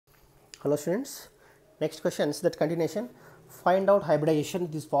Hello students, next question is that continuation. Find out hybridization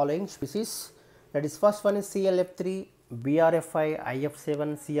of these following species. That is, first one is ClF3, BrFi,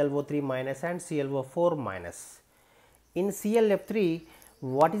 IF7, ClO3 minus and ClO4 minus. In ClF3,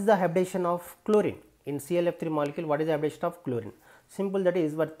 what is the hybridization of chlorine? In ClF3 molecule, what is the hybridization of chlorine? Simple, that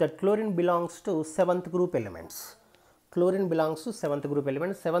is, but that chlorine belongs to 7th group elements. Chlorine belongs to 7th group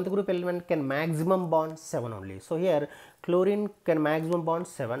element. 7th group element can maximum bond 7 only. So here chlorine can maximum bond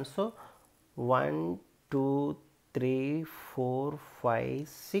 7. So 1, 2, 3, 4, 5,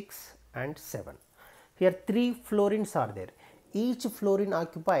 6 and 7. Here 3 fluorines are there. Each fluorine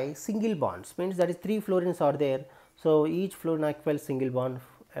occupies single bonds, means that is 3 fluorines are there. So each fluorine occupies single bond,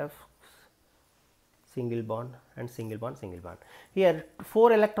 F single bond and single bond, single bond. Here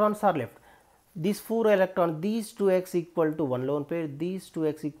 4 electrons are left. These 4 electrons, these 2x equal to 1 lone pair, these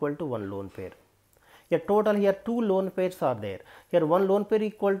 2x equal to 1 lone pair. Here total here 2 lone pairs are there. Here 1 lone pair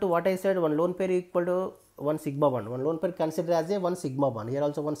equal to what I said, 1 lone pair equal to 1 sigma bond. 1 lone pair considered as a 1 sigma bond. Here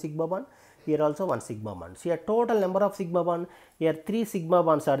also 1 sigma bond, here also 1 sigma bond. So here total number of sigma bond, here 3 sigma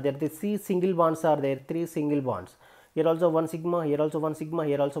bonds are there, the 3 single bonds are there, 3 single bonds. Here also 1 sigma, here also 1 sigma,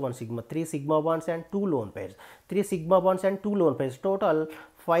 here also 1 sigma, 3 sigma bonds and 2 lone pairs. 3 sigma bonds and 2 lone pairs. Total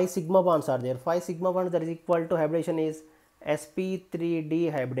 5 sigma bonds are there. 5 sigma bonds, that is equal to hybridization is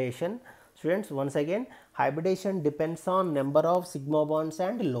sp3d hybridization. Students, once again, hybridization depends on number of sigma bonds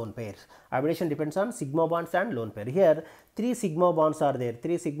and lone pairs. Hybridization depends on sigma bonds and lone pair. Here 3 sigma bonds are there.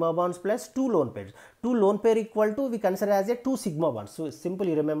 3 sigma bonds plus 2 lone pairs. 2 lone pair equal to we consider as a 2 sigma bonds. So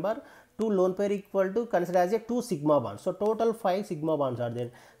simply remember, 2 lone pair equal to consider as a 2 sigma bonds. So total 5 sigma bonds are there.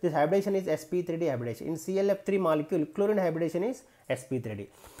 This hybridization is sp3d hybridization. In ClF3 molecule, chlorine hybridization is sp3d.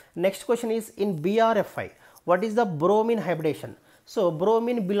 Next question is in BrFi. What is the bromine hybridization? So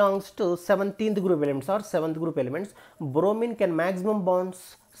bromine belongs to 17th group elements or 7th group elements. Bromine can maximum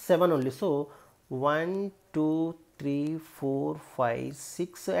bonds 7 only. So 1, 2, 3, 4, 5,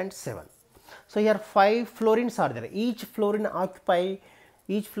 6 and 7. So here 5 fluorines are there. Each fluorine occupy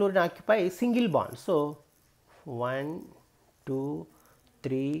single bond. So 1, 2,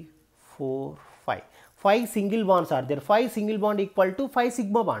 3, 4, 5. 5 single bonds are there. 5 single bond equal to 5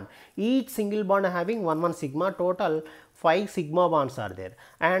 sigma bond. Each single bond having 1 sigma. Total 5 sigma bonds are there.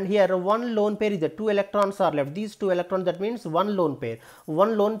 And here 1 lone pair is there. 2 electrons are left. These 2 electrons, that means 1 lone pair.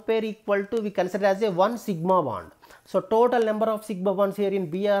 1 lone pair equal to we consider as a 1 sigma bond. So total number of sigma bonds here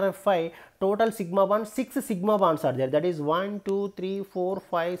in BrFi, total sigma bonds, 6 sigma bonds are there. That is 1, 2, 3, 4,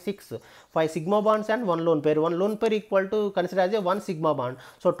 5, 6. 5 sigma bonds and 1 lone pair. 1 lone pair equal to consider as a 1 sigma bond.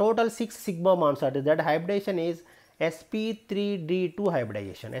 So total 6 sigma bonds are there. That hybridization is sp3d2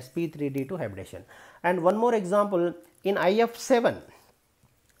 hybridization. sp3d2 hybridization. And one more example in IF7.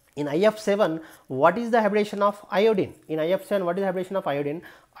 In IF7, what is the hybridization of iodine? In IF7, what is the hybridization of iodine?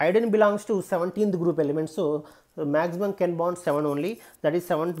 Iodine belongs to 17th group element. So the maximum can bond 7 only. That is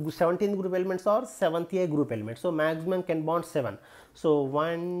 17th group elements or 7th A group element. So maximum can bond 7. So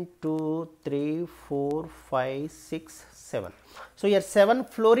 1, 2, 3, 4, 5, 6, 7. So here 7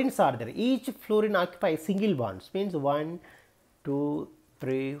 fluorines are there. Each fluorine occupies single bonds. Means 1, 2,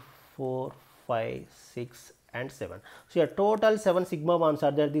 3, 4, 5, 6 and 7. So here total 7 sigma bonds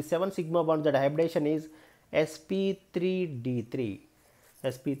are there. The 7 sigma bonds, that hybridization is sp3d3.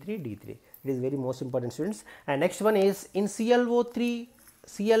 sp3d3. It is very most important, students. And next one is in ClO3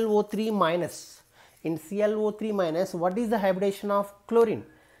 minus. In ClO3 minus, what is the hybridization of chlorine?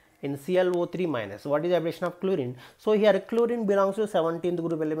 In ClO3 minus, what is the hybridization of chlorine? So here chlorine belongs to 17th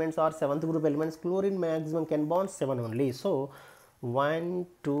group elements or 7th group elements. Chlorine maximum can bond 7 only. So 1,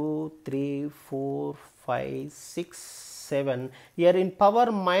 2, 3, 4, 5, 6, 7. Here in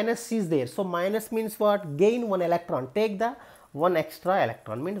power minus is there. So minus means what? Gain 1 electron. Take the 1 extra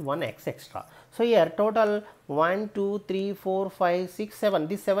electron, means 1x extra. So here total 1, 2, 3, 4, 5, 6, 7.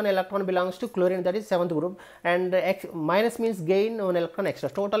 This 7 electron belongs to chlorine, that is 7th group, and x minus means gain 1 electron extra.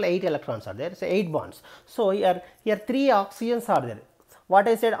 Total 8 electrons are there. So 8 bonds. So here 3 oxygens are there. What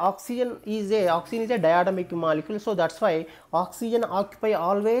I said, oxygen is a diatomic molecule. So that's why oxygen occupy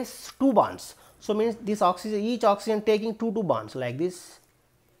always 2 bonds. So means this oxygen, each oxygen taking 2 bonds like this.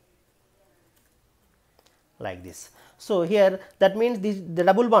 Like this. So here that means the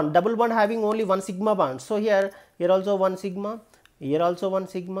double bond having only 1 sigma bond. So here also 1 sigma, here also 1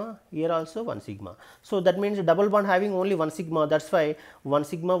 sigma, here also 1 sigma. So that means double bond having only 1 sigma. That's why 1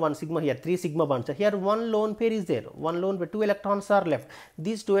 sigma, here 3 sigma bonds. So here 1 lone pair is there. 1 lone pair, 2 electrons are left.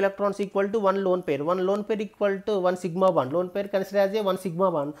 These 2 electrons equal to 1 lone pair. 1 lone pair equal to 1 sigma bond. Lone pair considered as a 1 sigma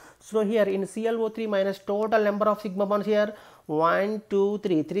bond. So here in ClO3 minus, total number of sigma bonds here 1, 2,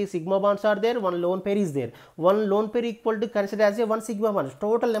 3. 3 sigma bonds are there, one lone pair is there. One lone pair equal to consider as a 1 sigma bond.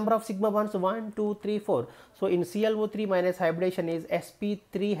 Total number of sigma bonds 1, 2, 3, 4. So in ClO3 minus hybridization is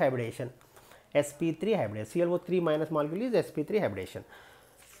sp3 hybridization. sp3 hybridization. ClO3 minus molecule is sp3 hybridization.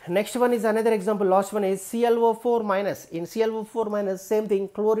 Next one is another example. Last one is ClO4 minus. In ClO4 minus, same thing.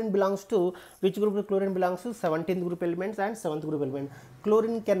 Chlorine belongs to which group? Chlorine belongs to 17th group elements and 7th group element.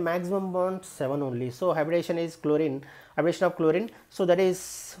 Chlorine can maximum bond 7 only. So hybridization is chlorine. Hybridization of chlorine. So that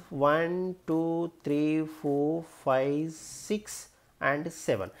is 1, 2, 3, 4, 5, 6 and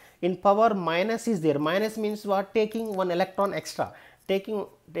 7. In power minus is there. Minus means what? Taking one electron extra. Taking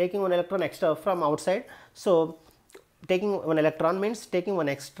one electron extra from outside. So taking one electron means taking one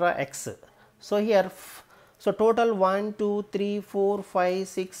extra x. So here, so total 1, 2, 3, 4, 5,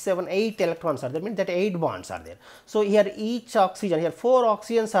 6, 7, 8 electrons are there. That means that 8 bonds are there. So here each oxygen, here 4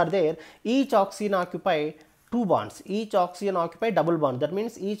 oxygens are there. Each oxygen occupy 2 bonds. Each oxygen occupy double bond. That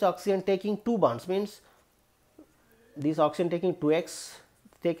means each oxygen taking 2 bonds means this oxygen taking 2x,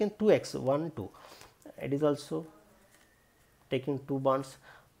 taking 2x, 1, 2. It is also taking 2 bonds.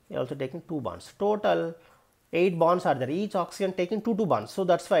 Also taking 2 bonds. Total 8 bonds are there. Each oxygen taking 2 bonds. So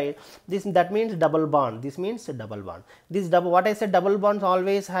that's why that means double bond. This means double bond. This double, what I said, double bonds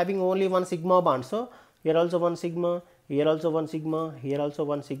always having only one sigma bond. So here also one sigma, here also one sigma, here also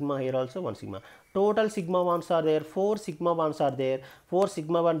one sigma, here also one sigma. Total sigma bonds are there. 4 sigma bonds are there. 4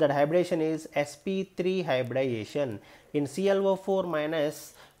 sigma bonds. That hybridization is sp3 hybridization. In ClO4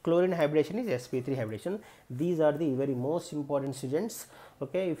 minus, chlorine hybridization is sp3 hybridization. These are the very most important students.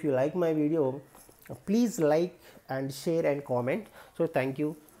 Okay, if you like my video, please like and share and comment. So thank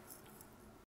you.